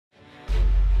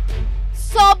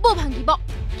सबु भांगिबो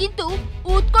किंतु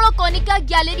Utkal Kanika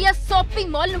Galleria shopping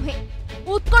mall नुहे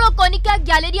उत्कल कनिका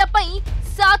गैलेरिया पई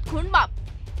 7 खुण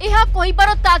माप एहा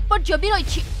कहिबार तात्पर्य भी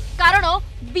रही कारण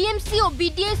बीएमसी और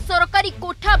बीडीए सरकारी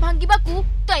कोठा भांगिबाकू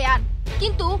तैयार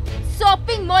किंतु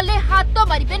शॉपिंग मॉल रे हाथ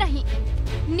मारिबे नहीं।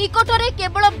 निकटरे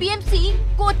केवल बीएमसी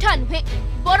कोठा नुहे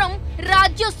बरं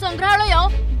राज्य संग्रहालय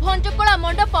भंजकला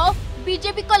मंडप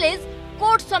बीजेपी कॉलेज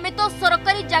कोर्ट समेत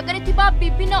सरकारी जगह थिबा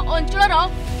विभिन्न अंचलर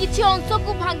किछि अंश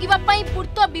को भांगिबा पई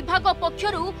पूर्त विभाग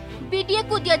पक्षरु बीडीए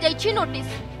को दिया जाइछि नोटिस।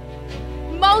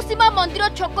 मौसीमा मंदिर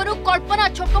छकरु कल्पना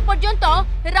छक पर्यंत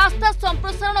रास्ता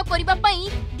संप्रसारण करिबा पई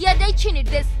दिया जाइछि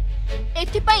निर्देश।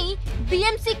 एथिपई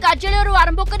बीएमसी कार्यालय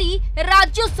आरंभ करी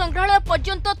राज्य संग्रहालय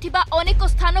पर्यंत थिबा अनेक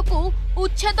स्थान को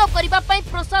उच्छेद करिबा पई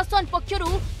प्रशासन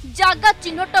पक्षरु जागा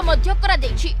चिन्हट मध्य करा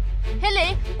दैछि। हेले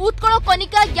उत्कल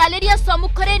कनिका गैलेरिया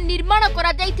सम्मुखरे निर्माण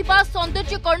करा जाइथिबा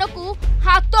सौंदर्यकरण को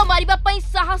हाथ मारिबा पई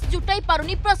साहस जुटाई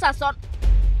पारुनी प्रशासन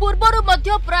पूर्वरु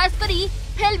मध्य प्रयास करी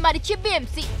फेल मारिछि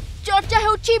बीएमसी। चर्चा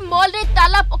हेउछि मॉल रे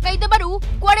ताला पकाई देबारु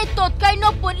कुआडे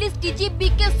तत्कालीन पुलिस डीजी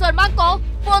बीके शर्मा को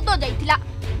पद जाइथिला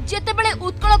जेतेबेले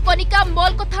उत्कल कनिका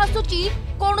मॉल कथा आसुछि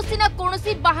कोनोसी ना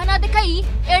कोनोसी बहाना देखाई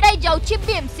एडाई जाउछि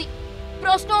बीएमसी।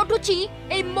 प्रश्न उठुछि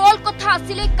ए मॉल कथा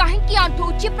आसिले काहेकि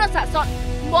आंठौछि प्रशासन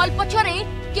मॉल पछरे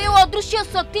के अदृश्य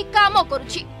शक्ति काम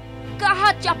करुछि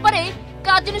काहा चापरे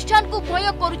कार्यानुष्ठान को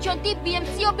भय करुछंती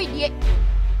बीएमसी और बीडीए।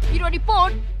 ब्यूरो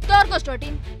रिपोर्ट, तर्क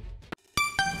 13।